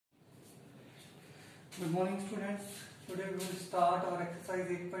Good morning students. Today we will start our exercise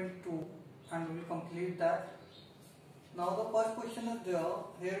 8.2 and we will complete that. Now the first question is there.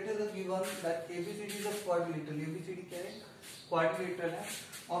 Here it is given that ABCD is a quadrilateral. ABCD क्या है? Quadrilateral है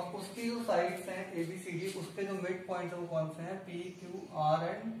और उसकी जो sides हैं ABCD उसके जो mid points हैं वो कौन से हैं? P, Q, R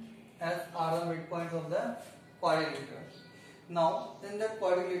and S are the mid points of the quadrilateral. Now in that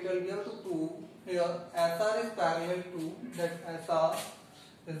quadrilateral we have to prove here SR is parallel to that SR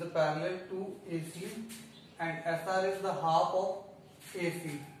is the parallel to AC and SR is the half of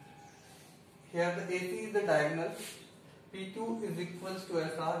AC. Here the AC is the diagonal. PQ is equals to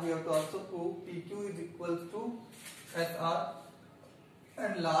SR. We have to also prove PQ is equals to SR.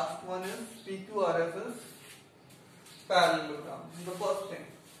 And last one is PQRS is parallelogram. The first thing.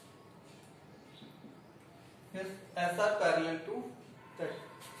 Yes, SR parallel to that.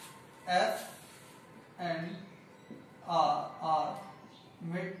 S and R are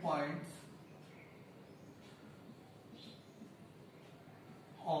midpoints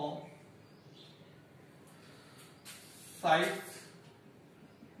of sides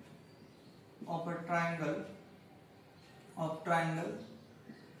of a triangle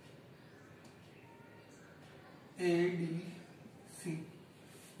ADC.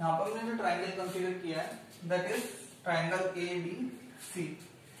 यहाँ पर हमने जो triangle consider किया है that is triangle ABC.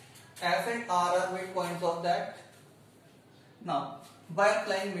 S and R are midpoints of that. Now by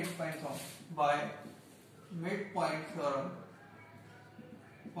applying midpoint theorem,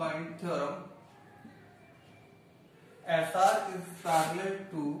 SR is parallel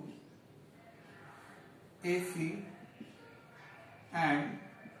to AC and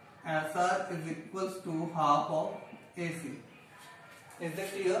SR is equals to half of AC. Is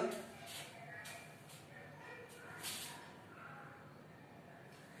that clear?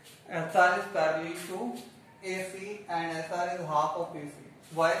 SR is parallel to AC and SR is half of AC.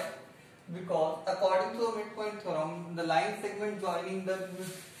 Why? Because according to the midpoint theorem, the line segment joining the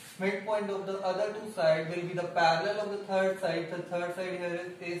midpoint of the other two sides will be the parallel of the third side. The third side here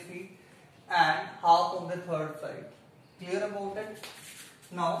is AC and half of the third side. Clear about it?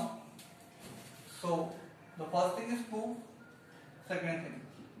 Now, so the first thing is proof. Second thing,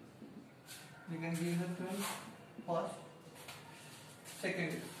 you can give the term first. Second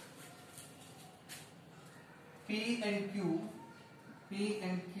is P and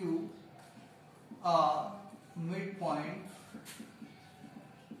Q are midpoints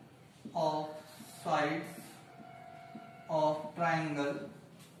of sides of triangle.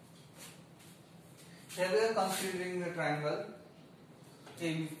 Here we are considering the triangle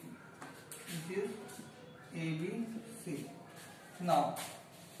ABC. This is ABC. Now,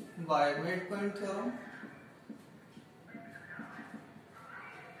 by midpoint theorem,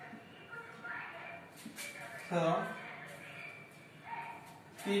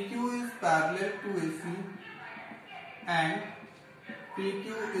 PQ is parallel to AC and PQ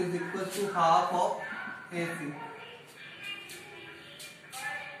is equal to half of AC.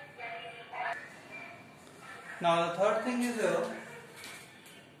 Now the third thing is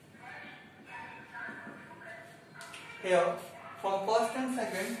here from first and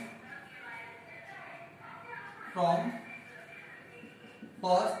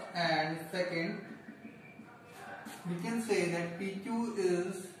second, we can say that PQ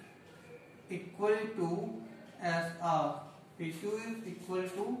is equal to SR. PQ is equal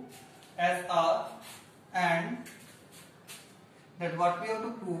to SR and that what we have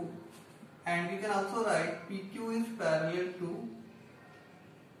to prove, and we can also write PQ is parallel to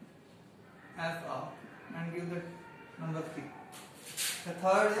SR and give the number 3. The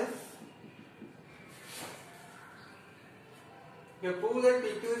third is you prove that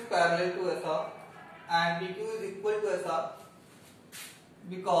PQ is parallel to SR and PQ is equal to SR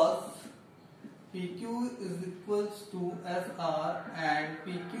because PQ is equals to SR and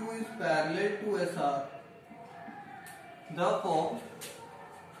PQ is parallel to SR. Therefore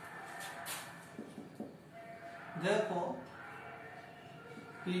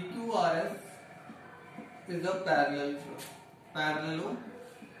PQRS is a parallelogram.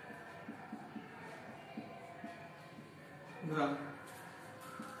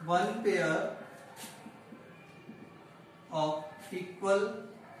 One pair of equal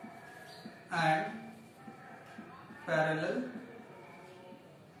and parallel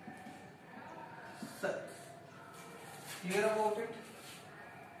sides. Clear about it?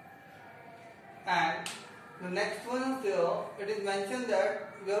 And the next one is there. It is mentioned that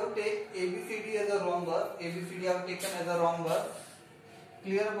we have to take ABCD as a rhombus. ABCD I have taken as a rhombus.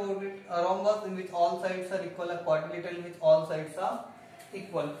 Clear about it? A rhombus in which all sides are equal, a quadrilateral in which all sides are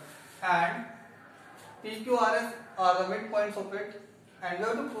equal. And PQRS are the midpoints of it. and we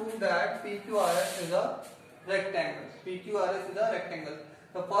have to prove that PQRS is a rectangle. PQRS is a rectangle.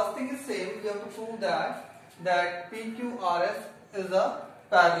 The first thing is same. We have to prove that PQRS is a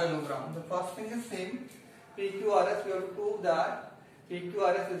parallelogram. The first thing is same. PQRS, we have to prove that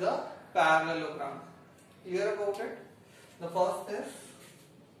PQRS is a parallelogram. Clear about it? The first is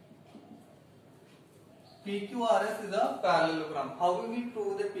PQRS is a parallelogram. How will we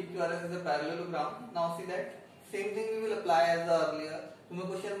prove that PQRS is a parallelogram? Now see that same thing we will apply as the earlier. तुमने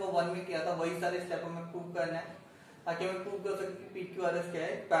question number 1 में किया था, वही सारे step हमें prove करना है ताकि हमें प्रूव कर सके कि PQRS क्या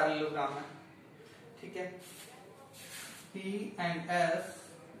है, पैरेललोग्राम है. ठीक है. P and S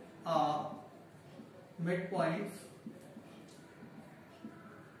are midpoints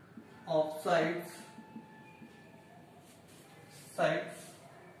of sides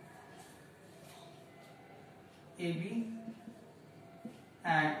AB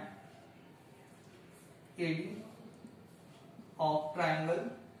and AD of triangle,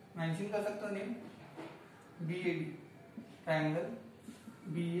 mention कर सकते हो name, BAD, triangle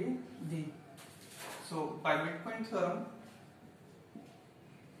BAD. So by midpoint theorem,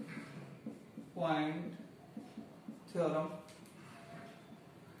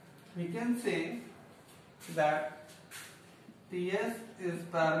 we can say that PS is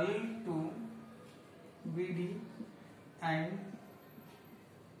parallel to BD and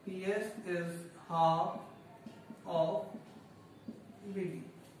PS is half of BD.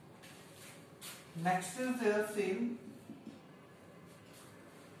 Next is their same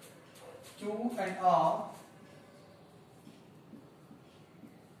Q and R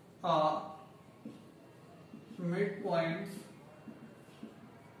are midpoints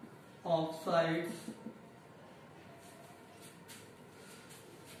of sides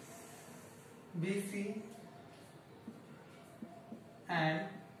BC and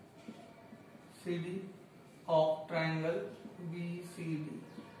CD of triangle BCD.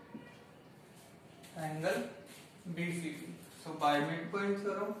 Triangle BCD. So by midpoint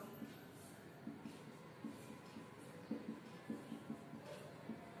theorem,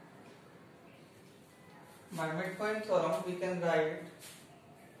 we can write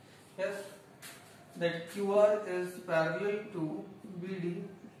yes that QR is parallel to BD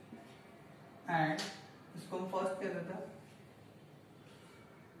and इसको हम first क्या देता है,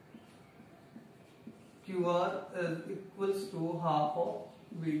 QR is equals to half of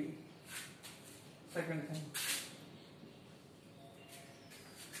BD. Second thing,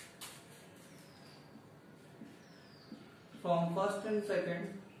 from first and second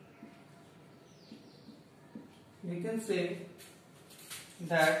we can say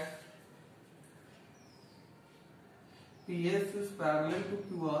that PS is parallel to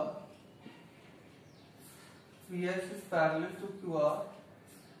QR, PS is parallel to QR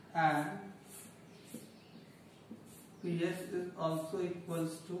and PS is also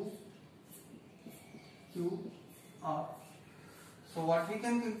equals to QR. So what we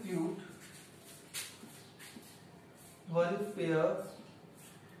can conclude, one pair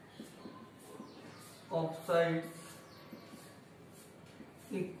of sides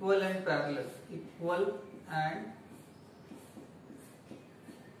equal and parallel, equal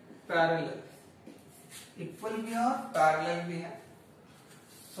भी है और parallel भी है.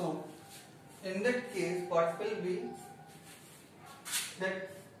 So in that case what will be that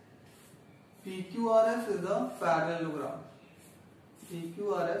PQRS is a parallelogram.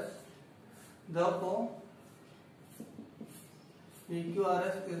 PQRS, therefore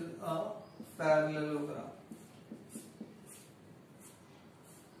PQRS is a parallelogram.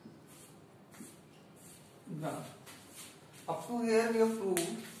 Up to here we have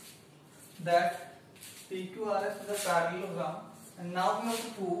proved that PQRS is a parallelogram, and now we have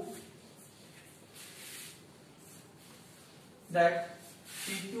to prove that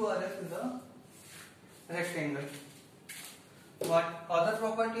PQRS is a rectangle. What other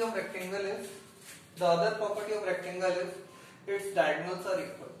property of rectangle is? The other property of rectangle is its diagonals are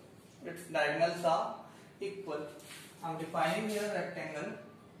equal. Its diagonals are equal. I am defining here rectangle.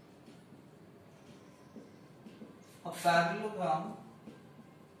 A parallelogram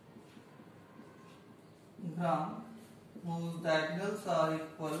whose diagonals are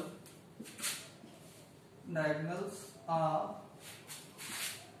equal. Diagonals are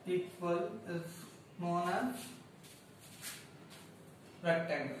equal is known as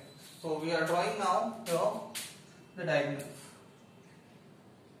rectangle. So we are drawing now the diagonals.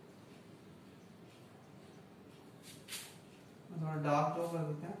 थोड़ा dark draw कर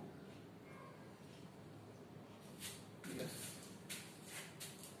देते हैं. Yes.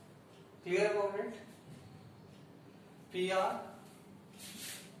 Clear about it? PR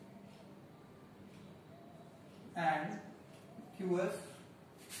and QS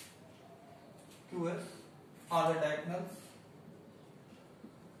QS are the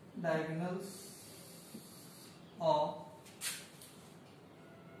diagonals of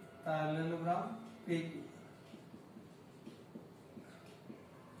parallelogram PQ.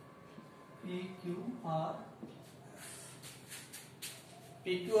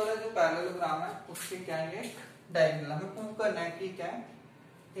 PQR वाला जो parallelogram है उसके क्या है डायगोनल, हमें प्रूव करना है कि क्या है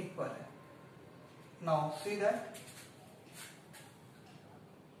इक्वल है. Now see that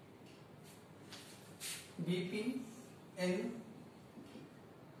BP in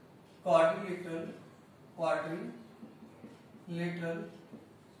quadrilateral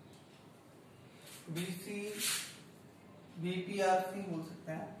BPRC बोल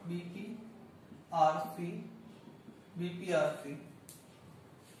सकते हैं, BPRC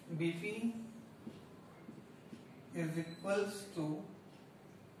BP is equals to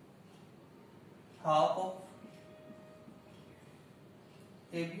half of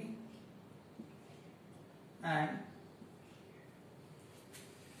AB and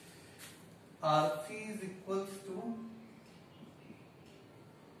RC is equals to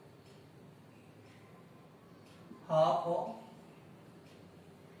half of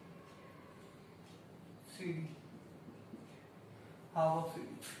CD.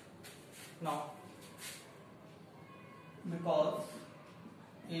 Now, because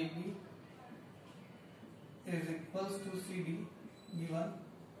AB is equals to CD given,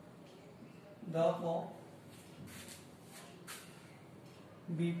 therefore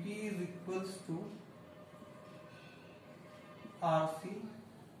BP is equals to RC.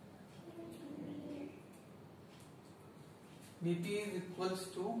 BP is equals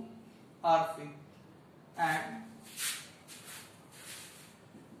to RC, and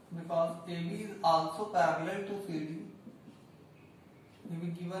because AB is also parallel to CD, ये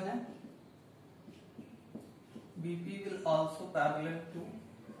given है, BP will also parallel to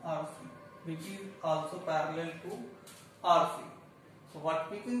RC. BP is also parallel to RC. So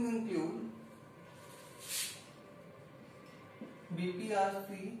what we can conclude, BPRC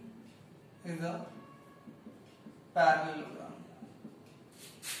is a parallelogram.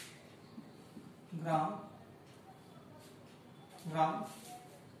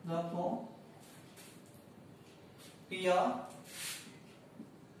 Therefore PR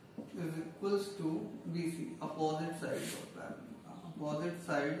is equals to BC, opposite sides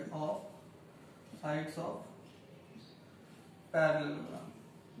of parallelogram.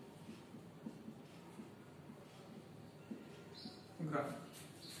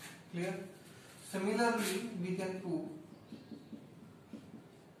 Clear? Similarly, we can prove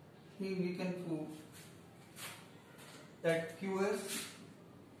that QS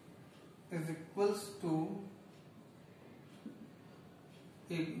is equals to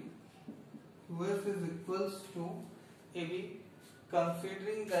AB. QS is equals to AB,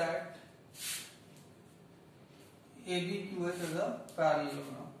 considering that ABQS is a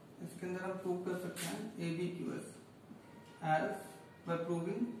parallelogram. इसके अंदर हम prove कर सकते हैं ABQS as by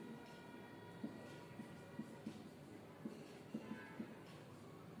proving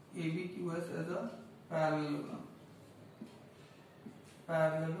ABQS as a parallelogram.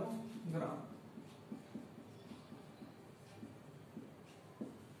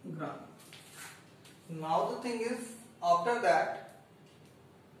 Now the thing is, after that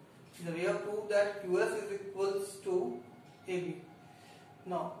we have proved that QS is equals to AB.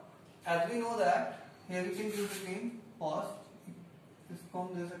 Now as we know that here we can use between first, इसको हम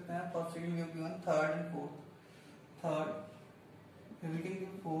दे सकते हैं first, second, we have given third and fourth. Here we can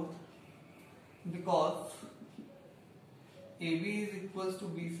give fourth, because AB is equals to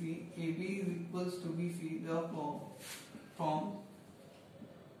BC. Therefore, from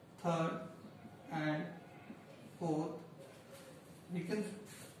third and fourth, we can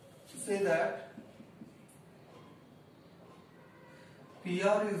say that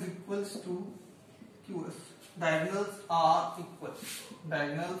PR is equals to QS. Diagonals are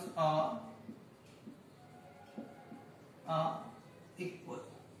equal.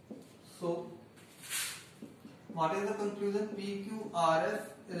 So, what is the conclusion? PQRS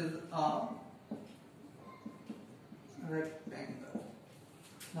is a rectangle.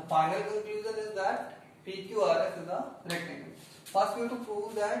 The final conclusion is that PQRS is a rectangle. First, we have to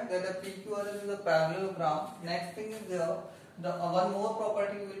prove that the PQRS is a parallelogram. Next thing is one more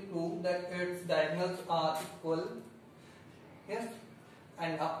property we will prove, that its diagonals are equal. Yes.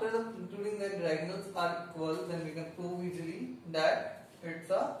 And after proving that diagonals are equal, then we can prove easily that it's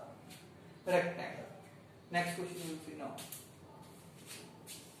a rectangle. Next question we will see now.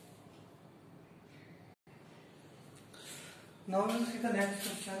 Now we will see the next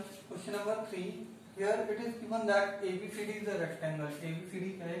question. Question number 3. Here it is given that ABCD is a rectangle.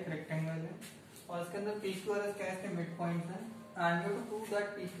 ABCD क्या है? एक rectangle है और इसके अंदर PQRS क्या है, इसके मिड पॉइंट्स हैं and you have to prove that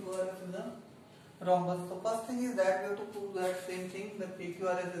PQRS is a rhombus. So first thing is that we have to prove that same thing, that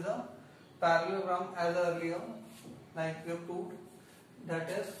PQRS is a parallelogram as earlier, like we have proved, that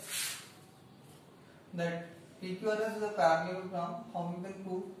is that PQRS is a parallelogram. How we can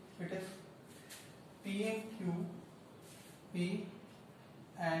prove it? Is P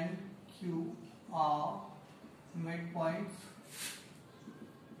and Q are midpoints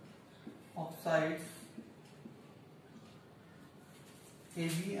of sides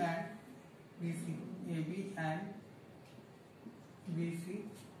AB and BC. AB and BC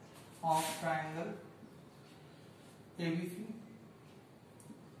of triangle ABC.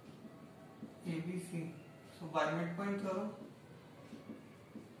 ABC. So by midpoint theorem,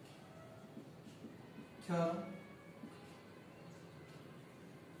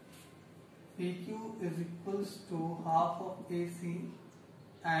 PQ is equals to half of AC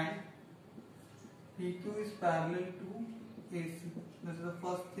and PQ is parallel to AC. This is the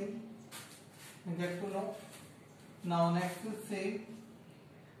first thing you get to know. Now next is say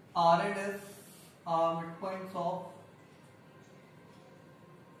R and S are midpoints of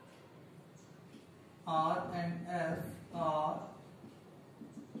R and S are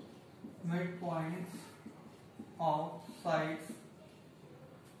midpoints of sides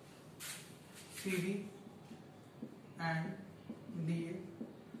CD and DA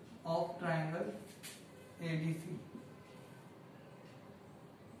of triangle ADC.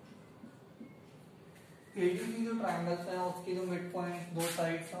 ADC जो triangles हैं उसकी जो midpoints दो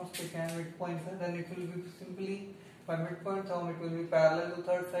sides हैं उसके क्या midpoints हैं, then it will be simply by midpoint form it will be parallel to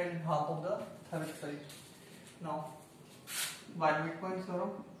third side and half of the third side. Now by midpoint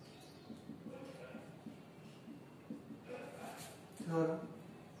theorem,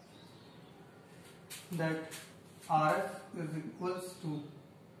 that RS is equals to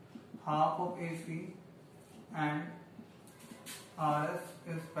half of AC and RS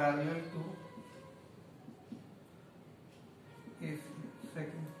is parallel to AC.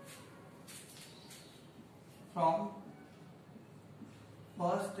 Second, from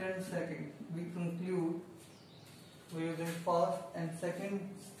first and second we conclude, we using first and second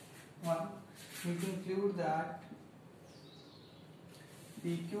one, we conclude that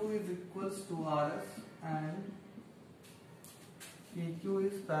PQ is equals to RS and PQ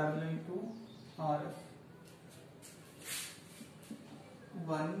is parallel to RS.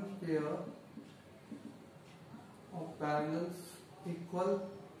 One pair of parallels equal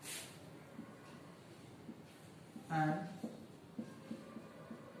and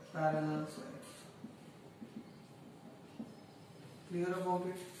parallel sides. Clear about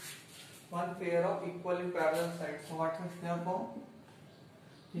it? One pair of equal and parallel sides. So what is therefore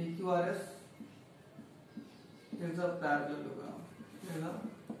PQRS is a parallelogram.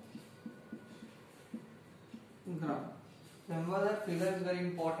 Remember that figure is very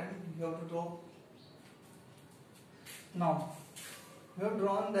important. You have to draw. Now we have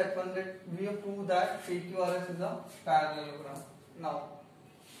drawn that one, that we have proved that PQRS is a parallelogram. Now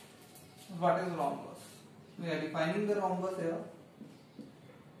what is rhombus? We are defining the rhombus here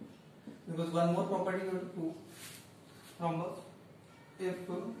because one more property we have to prove. Rhombus, if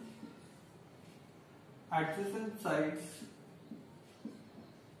adjacent sides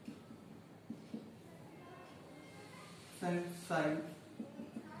side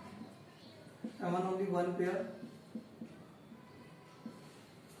common only one pair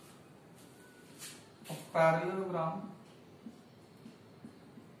of parallelogram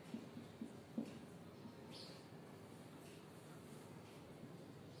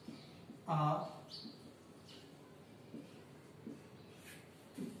are,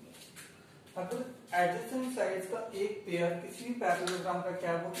 अगर adjacent sides का एक pair किसी भी parallelogram का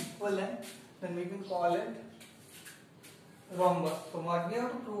क्या वो equal है, then we can call it rhombus. So what we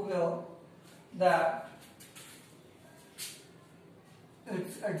have to prove here, that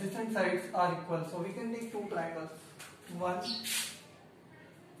its adjacent sides are equal. So we can take two triangles, 1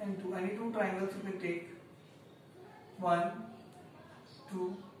 and 2. Any two triangles you can take, 1,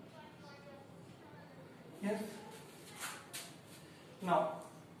 2. Yes. Now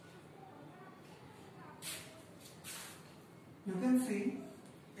you can see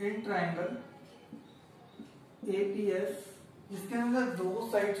in triangle APS जिसके अंदर दो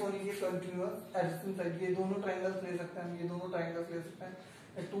sides होनी चाहिए continuous, adjacent side, ये दोनों triangles ले सकते हैं, ये दोनों ट्रायंगल्स ले सकते हैं,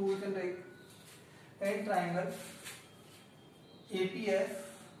 to we can take an triangle APS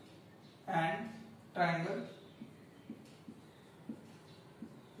and triangle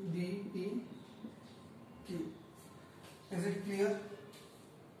BPQ. Is it clear?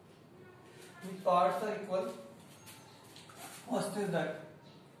 The parts are equal. First is that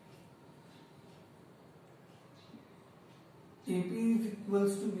AP is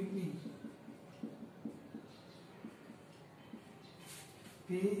equals to BP.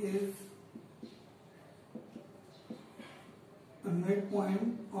 P is the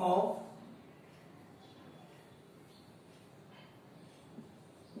midpoint of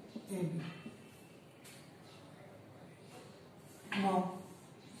AB. Now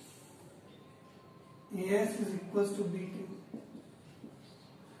AS is equals to BQ,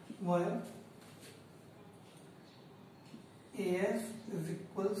 where AS is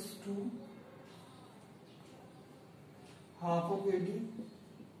equals to half of AD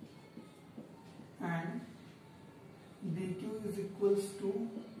and BQ is equals to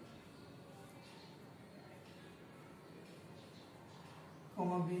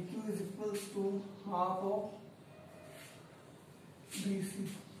BQ is equals to half of BC.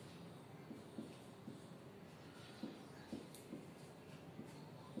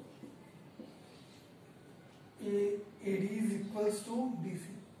 AD is equals to BC.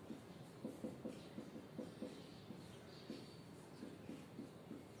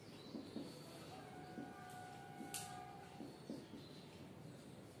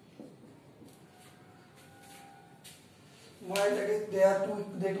 Why that is they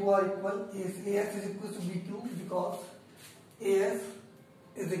two are equal. AS is equals to BQ because AS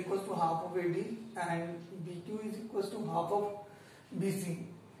is equals to half of AD and BQ is equals to half of BC.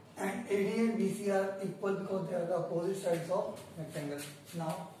 And AD and BC are equal because they are the opposite sides of rectangle.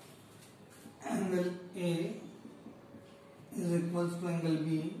 Now, angle A is equals to angle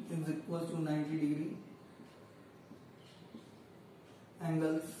B is equals to 90 degree.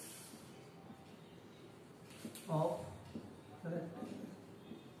 Angles of rectangle.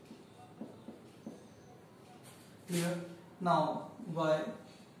 Clear? Now, by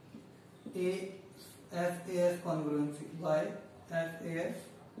SAS congruency. By SAS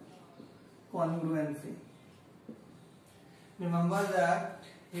congruency. Remember that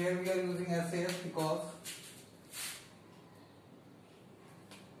here we are using SAS because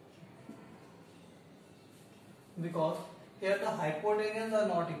here the hypotenuse are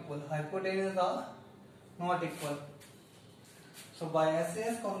not equal. Hypotenuse are not equal. So by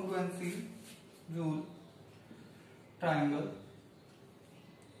SAS congruency rule, triangle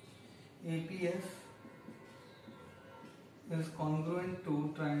APS is congruent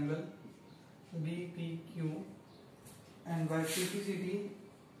to triangle BPQ, and by CPCT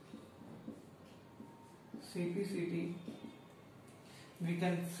we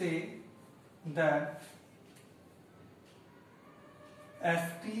can say that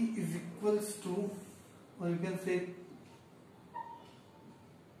SP is equals to, or you can say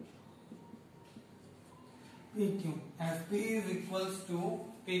PQ. SP is equals to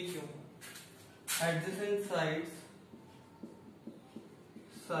PQ. Adjacent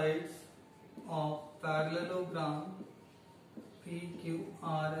sides of parallelogram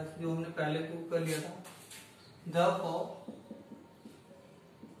PQRS जो हमने पहले prove कर लिया था. Therefore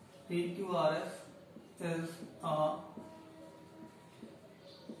PQRS is a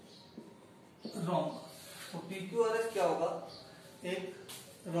rhombus. तो PQRS क्या होगा? एक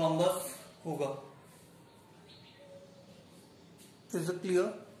rhombus होगा. Is it clear?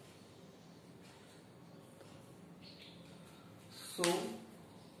 So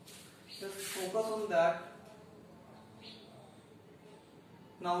just focus on that.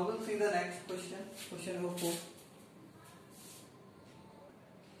 Now we'll see the next question, question number 4.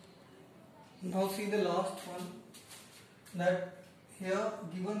 Now see the last one, that here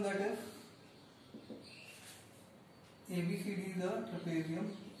given that is ABCD is a trapezium.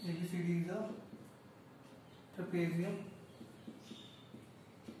 ABCD is a trapezium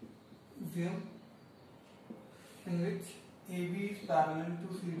in which AB is parallel to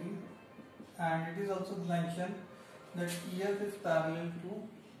CD, and it is also mentioned that EF is parallel to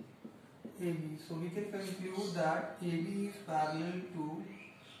AB. So we can conclude that AB is parallel to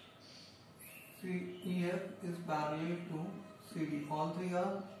EF is parallel to CD. All three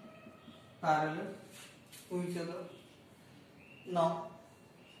are parallel to each other. Now,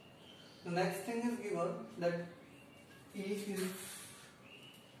 the next thing is given that E is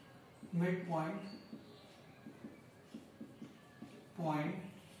midpoint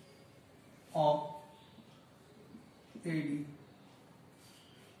of AD.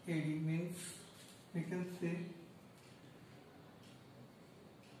 AD means we can say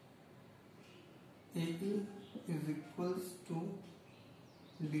AE is equals to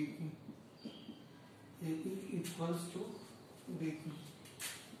DE. AE equals to DE.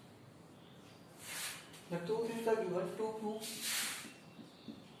 The two things are given to prove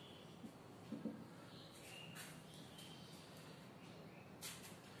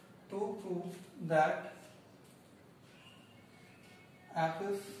that F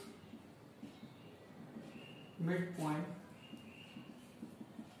is midpoint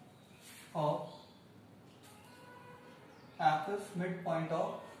of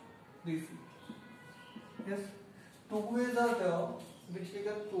BC. Yes, two ways are there which we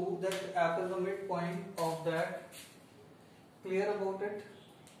can prove that F is the midpoint of that. Clear about it?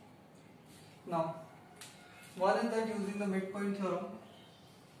 Now, one is that using the midpoint theorem.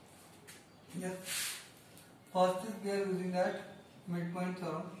 Yes, first is we are using that midpoint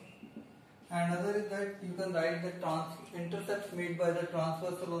theorem, and another is that you can write the intercepts made by the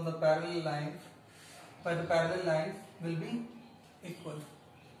transversal on the parallel lines will be equal.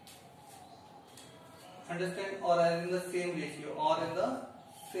 Understand? Or in the same ratio.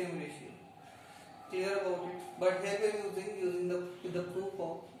 Clear about it? But here we are using the proof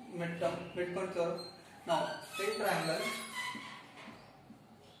of midpoint theorem. Now, in triangle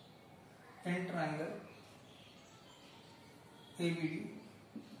ABD,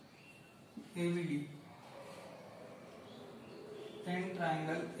 in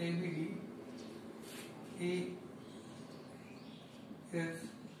triangle ABD, A is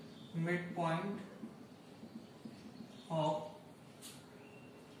midpoint of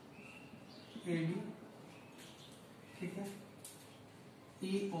AD, ठीक है.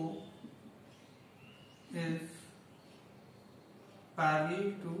 EO is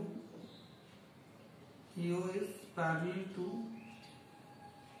parallel to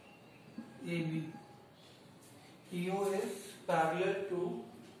AB. EO is parallel to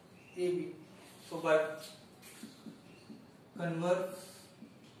AB. So by converse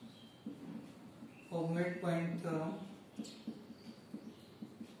of midpoint theorem,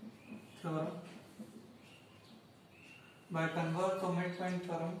 by converse of midpoint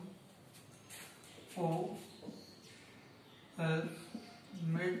theorem, O is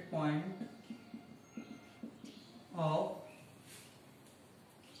midpoint of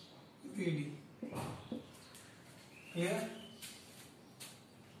BD. Here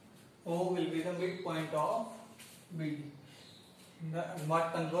O will be the midpoint of BD.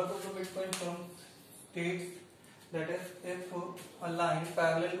 What converse of the midpoint theorem states that is, if a line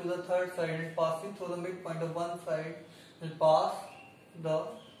parallel to the third side and passing through the midpoint of one side will pass the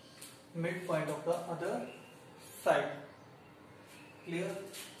midpoint of the other side. Clear?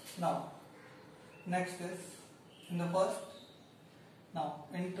 Now, next is in the first. Now,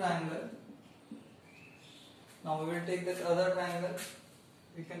 in triangle. Now we will take this other triangle.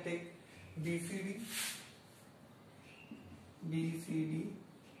 We can take BCD.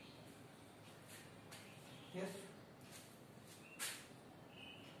 Yes.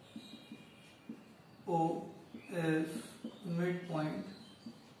 O is midpoint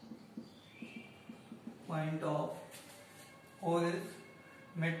of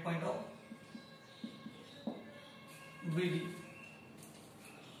BD.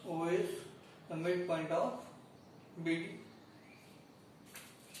 O is the midpoint of BD,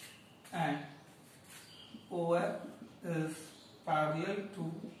 and OF is parallel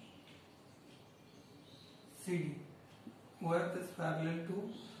to CD. OF is parallel to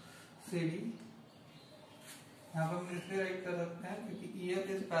CD. यहाँ पर हम इसलिए right कर सकते हैं क्योंकि EF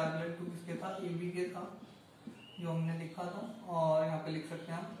is parallel to किसके था, AB के था, जो हमने लिखा था, और यहाँ पे लिख सकते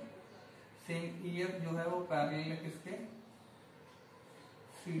हैं हम सेम EF जो है वो पैरेलल है किसके,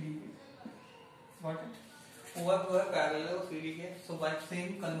 CD के. Got it? OF जो है पैरेलल है CD के. So by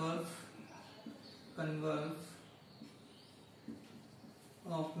same converse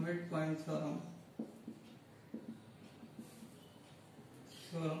of midpoint theorem,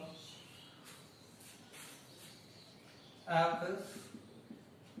 F is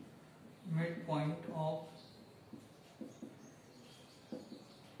midpoint of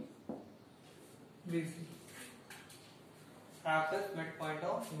BC. F is midpoint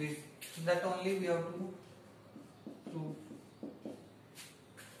of BC. That only we have to prove.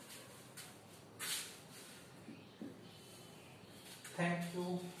 Thank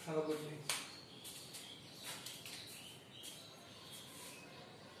you. Have a good day.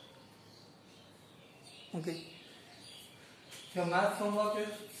 Okay. Your math homework is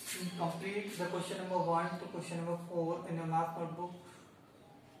complete. The question number 1 to question number 4 in your math notebook.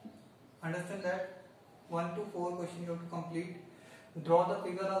 Understand that 1 to 4 question you have to complete. Draw the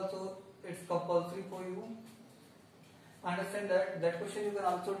figure also. It's compulsory for you. Understand that question you can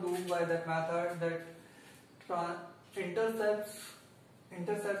also do by that method, that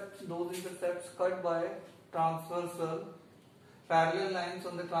intercepts cut by transversal, parallel lines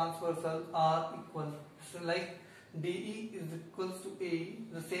on the transversal are equal. So like DE is equals to AE,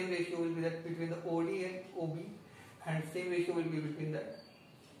 the same ratio will be that between the OD and OB, and same ratio will be between the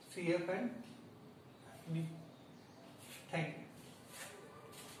CF and D. Thank you.